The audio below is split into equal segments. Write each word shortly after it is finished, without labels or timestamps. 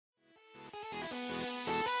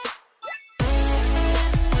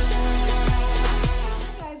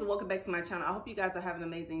back to my channel. I hope you guys are having an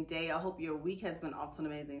amazing day. I hope your week has been off to an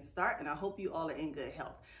amazing start, and I hope you all are in good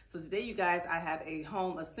health. So today, you guys, I have a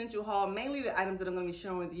home essential haul. Mainly the items that I'm going to be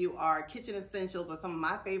sharing with you are kitchen essentials, or some of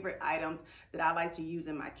my favorite items that I like to use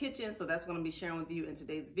in my kitchen. So that's what I'm going to be sharing with you in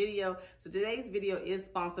today's video. So today's video is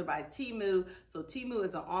sponsored by Temu. So Temu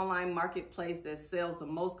is an online marketplace that sells the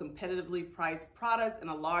most competitively priced products in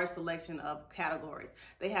a large selection of categories.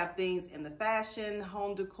 They have things in the fashion,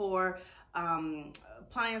 home decor,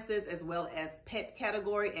 appliances, as well as pet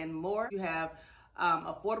category and more. You have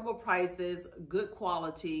affordable prices, good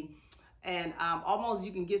quality, and almost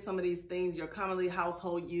you can get some of these things, your commonly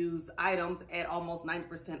household use items, at almost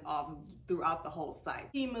 90% off throughout the whole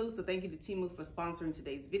site. Temu, so thank you to Temu for sponsoring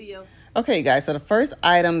today's video. Okay, guys, so the first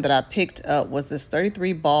item that I picked up was this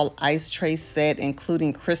 33 ball ice tray set,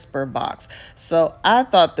 including crisper box. So I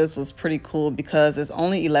thought this was pretty cool because it's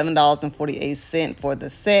only $11.48 for the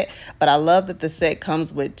set, but I love that the set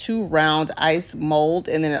comes with 2 round ice mold,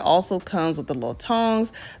 and then it also comes with the little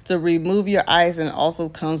tongs to remove your ice, and it also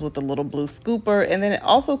comes with the little blue scooper, and then it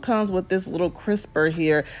also comes with this little crisper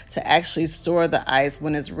here to actually store the ice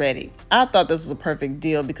when it's ready. I thought this was a perfect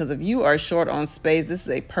deal because if you are short on space, this is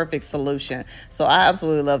a perfect solution. So I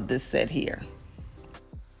absolutely love this set here.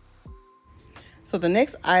 So the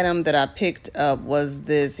next item that I picked up was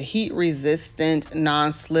this heat resistant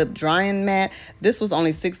non-slip drying mat. This was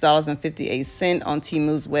only $6.58 on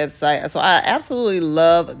Temu's website. So I absolutely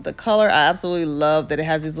love the color. I absolutely love that it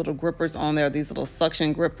has these little grippers on there, these little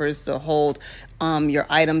suction grippers to hold your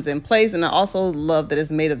items in place. And I also love that it's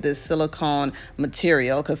made of this silicone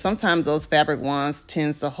material, because sometimes those fabric ones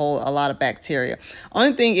tends to hold a lot of bacteria.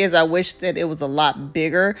 Only thing is, I wish that it was a lot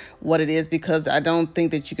bigger what it is, because I don't think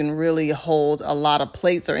that you can really hold a lot of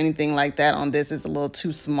plates or anything like that on this. It's a little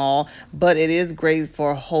too small, but it is great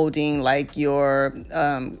for holding like your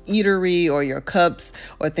eatery or your cups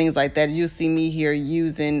or things like that. You see me here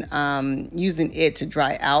using it to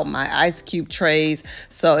dry out my ice cube trays.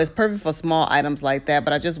 So it's perfect for small items like that,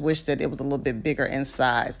 but I just wish that it was a little bit bigger in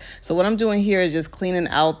size. So what I'm doing here is just cleaning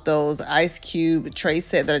out those ice cube tray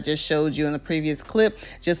set that I just showed you in the previous clip,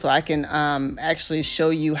 just so I can actually show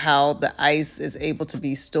you how the ice is able to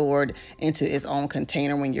be stored into its own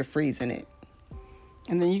container when you're freezing it.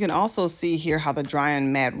 And then you can also see here how the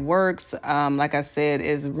drying mat works. Like I said,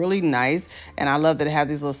 is really nice. And I love that it has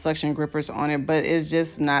these little suction grippers on it, but it's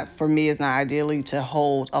just not, for me, it's not ideally to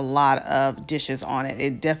hold a lot of dishes on it.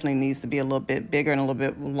 It definitely needs to be a little bit bigger and a little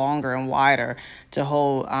bit longer and wider to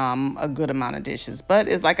hold a good amount of dishes. But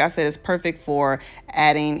it's, like I said, it's perfect for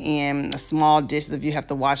adding in small dishes. If you have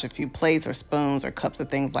to wash a few plates or spoons or cups or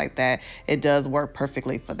things like that, it does work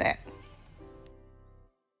perfectly for that.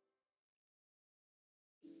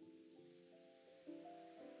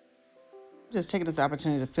 Just taking this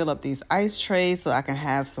opportunity to fill up these ice trays so I can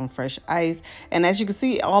have some fresh ice. And as you can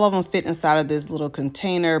see, all of them fit inside of this little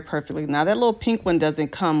container perfectly. Now, that little pink one doesn't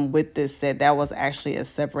come with this set. That was actually a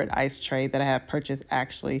separate ice tray that I had purchased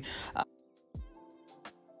actually.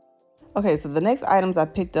 Okay, so the next items I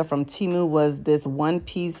picked up from Temu was this one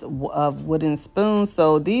piece of wooden spoons.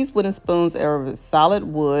 So these wooden spoons are solid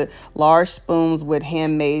wood, large spoons with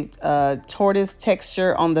handmade tortoise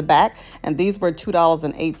texture on the back. And these were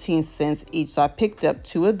 $2.18 each. So I picked up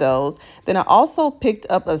 2 of those. Then I also picked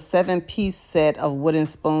up a 7-piece set of wooden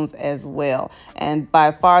spoons as well. And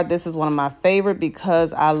by far, this is one of my favorite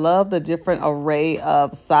because I love the different array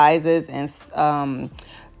of sizes and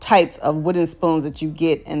types of wooden spoons that you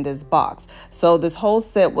get in this box. So this whole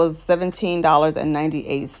set was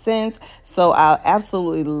 $17.98. So I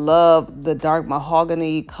absolutely love the dark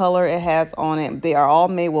mahogany color it has on it. They are all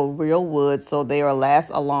made with real wood, so they will last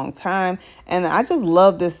a long time. And I just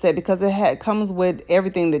love this set because it comes with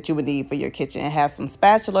everything that you would need for your kitchen. It has some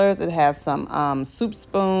spatulas, it has some soup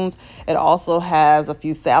spoons, it also has a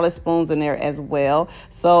few salad spoons in there as well.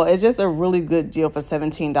 So it's just a really good deal for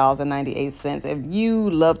 $17.98. If you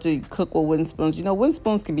love to cook with wooden spoons, you know, wooden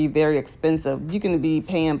spoons can be very expensive. You can be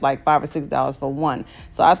paying like $5 or $6 for one.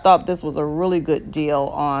 So I thought this was a really good deal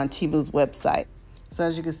on Temu's website. So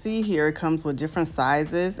as you can see here, it comes with different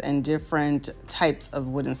sizes and different types of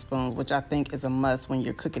wooden spoons, which I think is a must when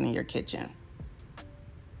you're cooking in your kitchen.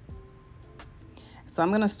 So I'm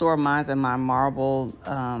going to store mine in my marble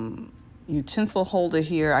utensil holder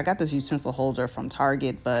here. I got this utensil holder from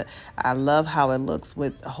Target, but I love how it looks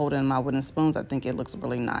with holding my wooden spoons. I think it looks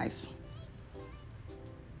really nice.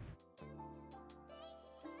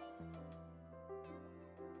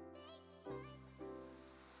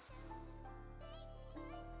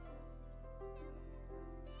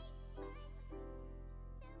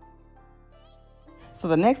 So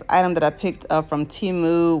the next item that I picked up from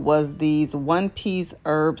Temu was these one-piece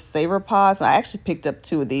herb saver pots. I actually picked up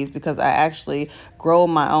 2 of these because I actually grow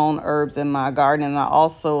my own herbs in my garden, and I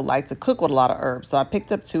also like to cook with a lot of herbs. So I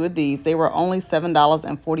picked up 2 of these. They were only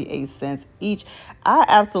 $7.48 each. I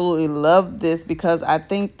absolutely love this because I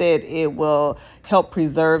think that it will help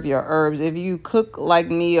preserve your herbs. If you cook like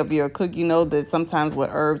me, if you're a cook, you know that sometimes with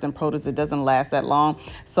herbs and produce, it doesn't last that long.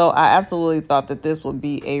 So I absolutely thought that this would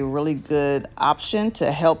be a really good option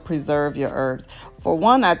to help preserve your herbs. For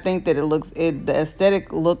one, I think that the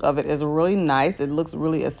aesthetic look of it is really nice. It looks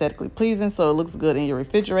really aesthetically pleasing, so it looks good in your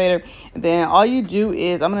refrigerator. And then all you do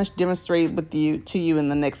is, I'm going to demonstrate to you in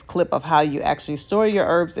the next clip of how you actually store your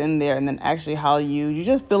herbs in there, and then actually how you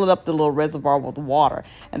just fill it up the little reservoir with water,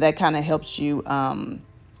 and that kind of helps you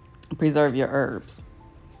preserve your herbs.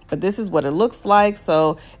 But this is what it looks like.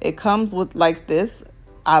 So it comes with like this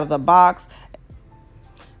out of the box.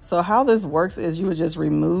 So how this works is you would just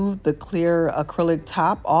remove the clear acrylic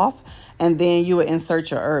top off, and then you would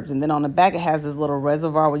insert your herbs. And then on the back, it has this little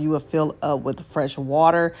reservoir where you would fill up with fresh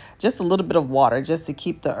water, just a little bit of water, just to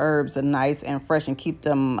keep the herbs nice and fresh and keep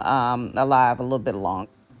them alive a little bit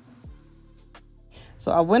longer.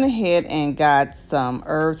 So I went ahead and got some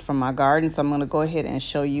herbs from my garden. So I'm going to go ahead and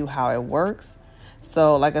show you how it works.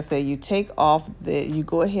 So like I said, you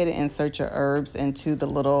go ahead and insert your herbs into the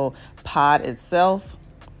little pod itself.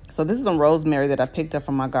 So this is some rosemary that I picked up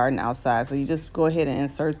from my garden outside. So you just go ahead and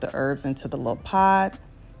insert the herbs into the little pod.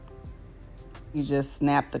 You just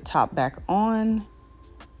snap the top back on.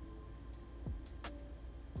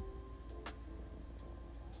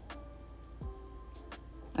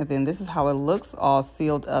 And then this is how it looks, all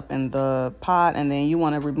sealed up in the pot. And then you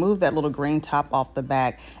want to remove that little green top off the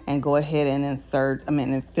back and go ahead and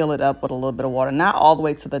and fill it up with a little bit of water. Not all the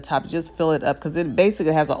way to the top, just fill it up because it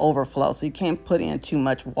basically has an overflow. So you can't put in too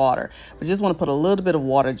much water, but you just want to put a little bit of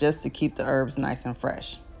water just to keep the herbs nice and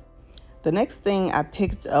fresh. The next thing I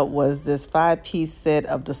picked up was this 5-piece set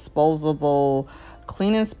of disposable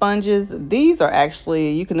cleaning sponges. These are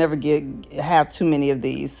actually, you can never have too many of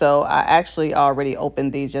these. So I actually already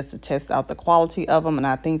opened these just to test out the quality of them, and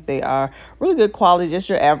I think they are really good quality. Just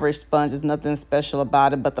your average sponge, is nothing special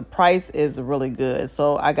about it, but the price is really good.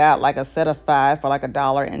 So I got like a set of 5 for like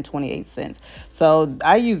 $1.28. So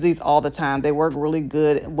I use these all the time. They work really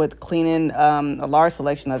good with cleaning a large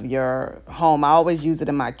selection of your home. I always use it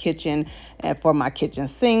in my kitchen and for my kitchen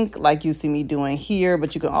sink, like you see me doing here,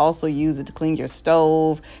 but you can also use it to clean your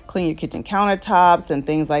stove, clean your kitchen countertops and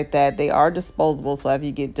things like that. They are disposable, so if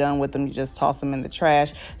you get done with them, you just toss them in the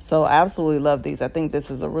trash. So I absolutely love these. I think this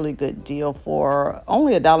is a really good deal for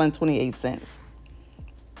only $1.28.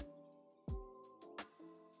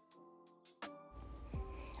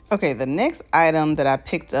 Okay, the next item that I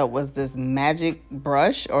picked up was this magic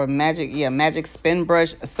brush, or magic spin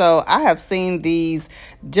brush. So I have seen these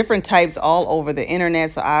different types all over the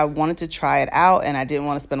internet, so I wanted to try it out, and I didn't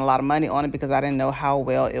want to spend a lot of money on it because I didn't know how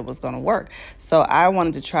well it was going to work. So I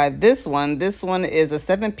wanted to try this one. This one is a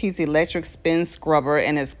 7-piece electric spin scrubber,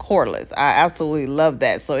 and it's cordless. I absolutely love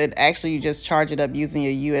that. So it actually, you just charge it up using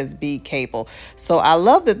your USB cable. So I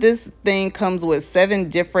love that this thing comes with 7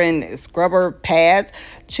 different scrubber pads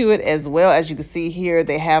to it as well. As you can see here,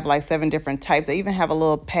 they have like 7 different types. They even have a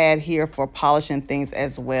little pad here for polishing things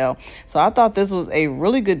as well. So I thought this was a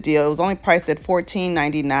really good deal. It was only priced at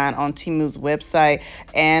 $14.99 on Temu's website,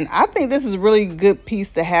 and I think this is a really good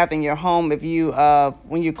piece to have in your home. If you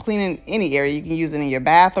when you're cleaning any area, you can use it in your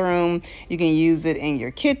bathroom, you can use it in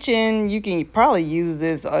your kitchen, you can probably use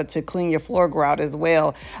this to clean your floor grout as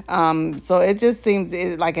well. So it just seems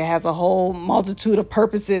like it has a whole multitude of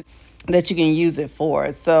purposes that you can use it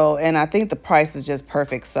for. So, and I think the price is just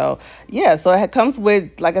perfect. So yeah, so it comes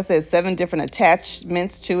with, like I said, 7 different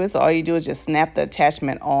attachments to it. So all you do is just snap the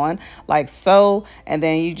attachment on like so, and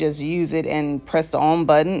then you just use it and press the on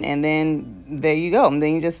button, and then there you go. And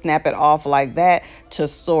then you just snap it off like that to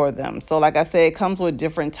store them. So like I said, it comes with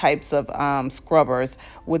different types of scrubbers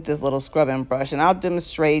with this little scrubbing brush, and I'll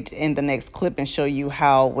demonstrate in the next clip and show you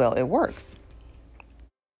how well it works.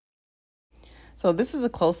 So this is a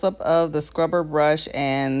close-up of the scrubber brush,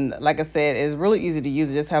 and like I said, it's really easy to use.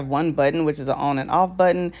 It just have one button, which is an on and off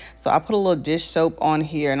button. So I put a little dish soap on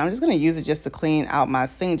here, and I'm just going to use it just to clean out my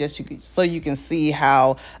sink, just so you can see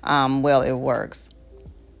how well it works.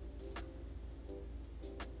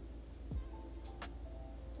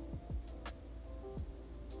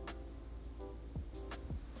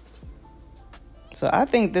 So I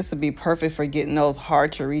think this would be perfect for getting those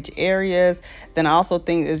hard to reach areas. Then I also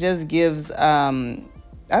think it just gives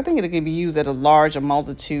I think it can be used at a large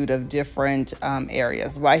multitude of different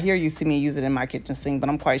areas. Right here, you see me use it in my kitchen sink, but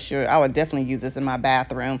I'm quite sure I would definitely use this in my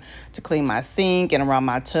bathroom to clean my sink and around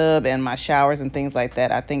my tub and my showers and things like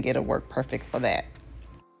that. I think it'll work perfect for that.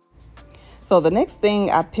 So the next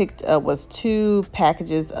thing I picked up was 2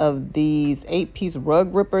 packages of these 8-piece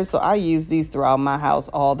rug rippers. So I use these throughout my house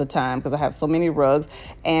all the time because I have so many rugs.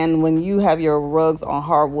 And when you have your rugs on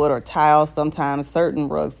hardwood or tile, sometimes certain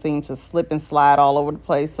rugs seem to slip and slide all over the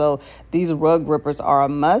place. So these rug rippers are a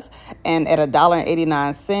must. And at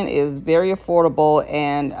 $1.89 is very affordable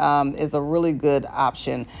and is a really good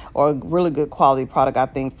option or a really good quality product, I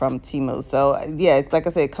think, from Temu. So yeah, like I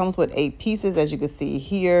said, it comes with 8 pieces, as you can see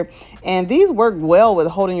here. And these work well with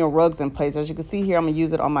holding your rugs in place. As you can see here, I'm going to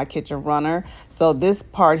use it on my kitchen runner. So this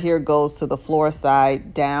part here goes to the floor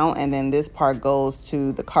side down, and then this part goes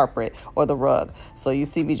to the carpet or the rug. So you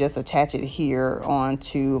see me just attach it here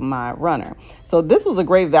onto my runner. So this was a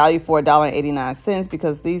great value for $1.89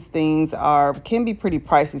 because these things can be pretty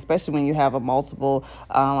pricey, especially when you have a multiple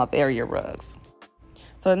of area rugs.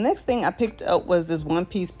 So the next thing I picked up was this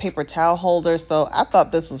 1-piece paper towel holder. So I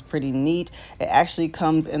thought this was pretty neat. It actually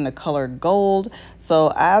comes in the color gold.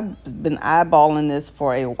 So I've been eyeballing this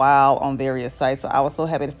for a while on various sites. So I was so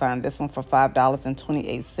happy to find this one for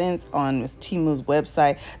 $5.28 on Miss Temu's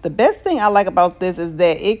website. The best thing I like about this is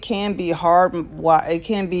that it can be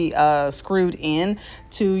screwed in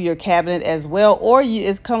to your cabinet as well, or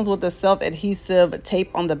it comes with a self-adhesive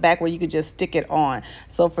tape on the back where you could just stick it on.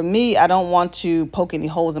 So for me, I don't want to poke any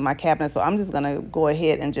holes in my cabinet, so I'm just gonna go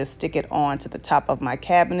ahead and just stick it on to the top of my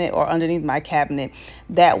cabinet or underneath my cabinet.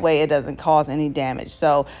 That way it doesn't cause any damage.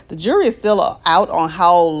 So the jury is still out on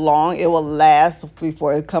how long it will last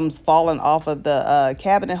before it comes falling off of the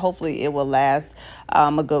cabinet. Hopefully it will last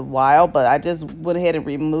a good while, but I just went ahead and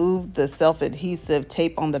removed the self-adhesive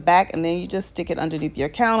tape on the back, and then you just stick it underneath your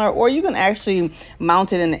counter, or you can actually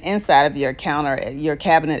mount it in the inside of your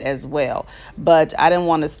cabinet as well. But I didn't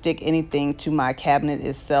want to stick anything to my cabinet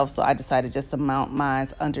itself, so I decided just to mount mine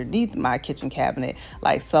underneath my kitchen cabinet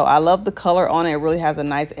like so. I love the color on it. It really has a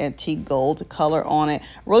nice antique gold color on it,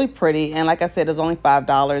 really pretty, and like I said, it's only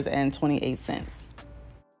 $5.28.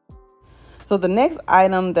 So the next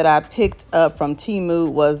item that I picked up from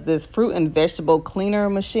Temu was this fruit and vegetable cleaner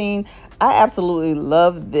machine. I absolutely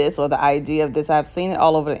love this, or the idea of this. I've seen it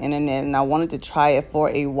all over the internet and I wanted to try it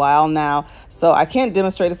for a while now. So I can't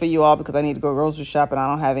demonstrate it for you all because I need to go grocery shopping. I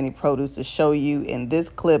don't have any produce to show you in this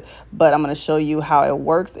clip, but I'm going to show you how it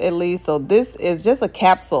works at least. So this is just a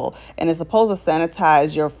capsule and it's supposed to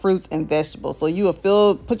sanitize your fruits and vegetables. So you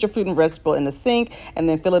will put your fruit and vegetable in the sink and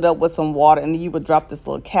then fill it up with some water, and then you would drop this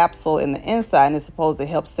little capsule in the inside, and it's supposed to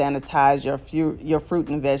help sanitize your fruit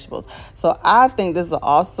and vegetables. So I think this is an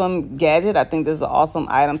awesome gadget. I think this is an awesome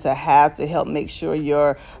item to have to help make sure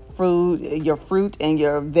your fruit and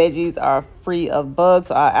your veggies are free of bugs.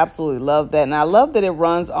 So I absolutely love that, and I love that it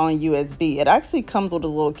runs on USB. It actually comes with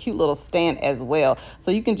a cute little stand as well,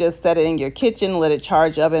 so you can just set it in your kitchen, let it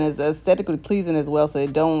charge up, and it's aesthetically pleasing as well, so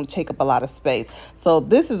it don't take up a lot of space. So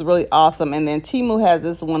this is really awesome. And then Temu has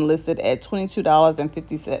this one listed at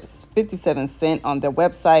 $22.57 on their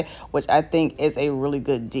website, which I think is a really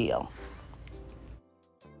good deal.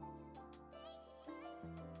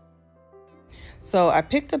 So I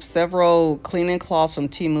picked up several cleaning cloths from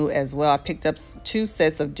Temu as well. I picked up 2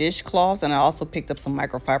 sets of dishcloths, and I also picked up some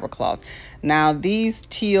microfiber cloths. Now these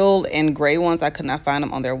teal and gray ones, I could not find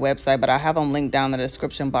them on their website, but I have them linked down in the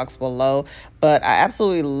description box below. But I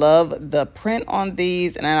absolutely love the print on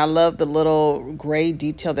these, and I love the little gray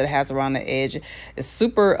detail that it has around the edge. It's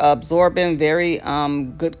super absorbent, very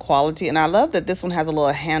good quality, and I love that this one has a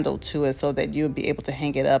little handle to it so that you'll be able to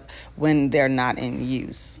hang it up when they're not in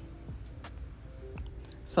use.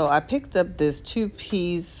 So I picked up this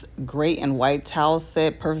 2-piece gray and white towel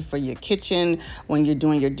set, perfect for your kitchen when you're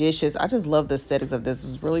doing your dishes. I just love the aesthetics of this.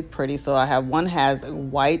 It's really pretty. So I have one has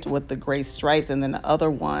white with the gray stripes, and then the other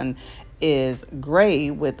one is gray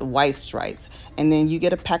with white stripes. And then you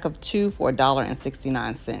get a pack of 2 for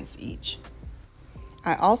 $1.69 each.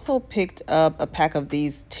 I also picked up a pack of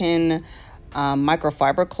these 10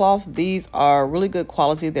 microfiber cloths. These are really good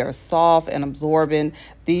quality. They're soft and absorbent.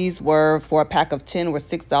 These were, for a pack of 10, were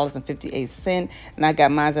 $6.58, and I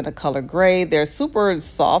got mine in the color gray. They're super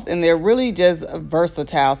soft and they're really just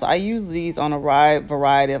versatile. So I use these on a wide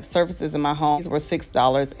variety of surfaces in my home. These were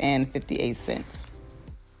 $6.58.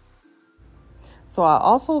 So I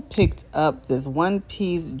also picked up this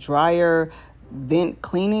 1-piece dryer vent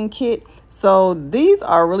cleaning kit. So these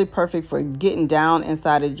are really perfect for getting down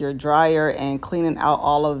inside of your dryer and cleaning out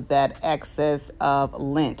all of that excess of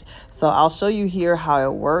lint. So I'll show you here how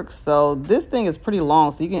it works. So this thing is pretty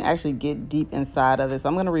long, so you can actually get deep inside of it. So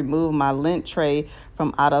I'm going to remove my lint tray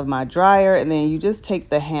from out of my dryer, and then you just take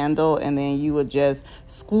the handle and then you would just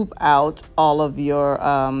scoop out all of your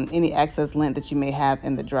any excess lint that you may have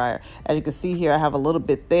in the dryer. As you can see here, I have a little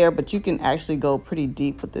bit there, but you can actually go pretty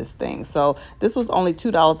deep with this thing. So this was only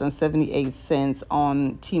 $2.78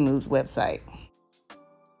 on Temu's website.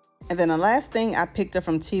 And then the last thing I picked up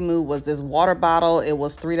from Temu was this water bottle. It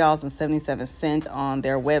was $3.77 on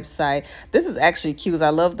their website. This is actually cute because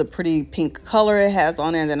I love the pretty pink color it has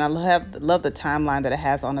on it. And then I love the timeline that it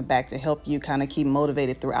has on the back to help you kind of keep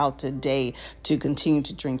motivated throughout the day to continue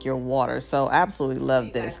to drink your water. So I absolutely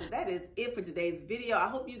love this. So that is it for today's video. I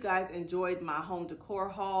hope you guys enjoyed my home decor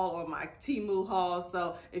haul or my Temu haul.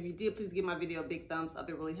 So if you did, please give my video a big thumbs up.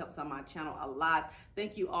 It really helps on my channel a lot.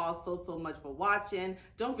 Thank you all so much for watching.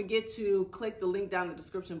 Don't forget to click the link down in the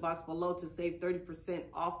description box below to save 30%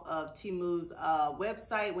 off of Temu's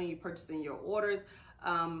website when you're purchasing your orders.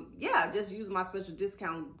 Yeah, just use my special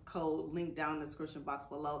discount code link down in the description box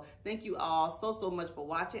below. Thank you all so much for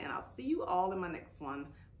watching, and I'll see you all in my next one.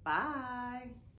 Bye.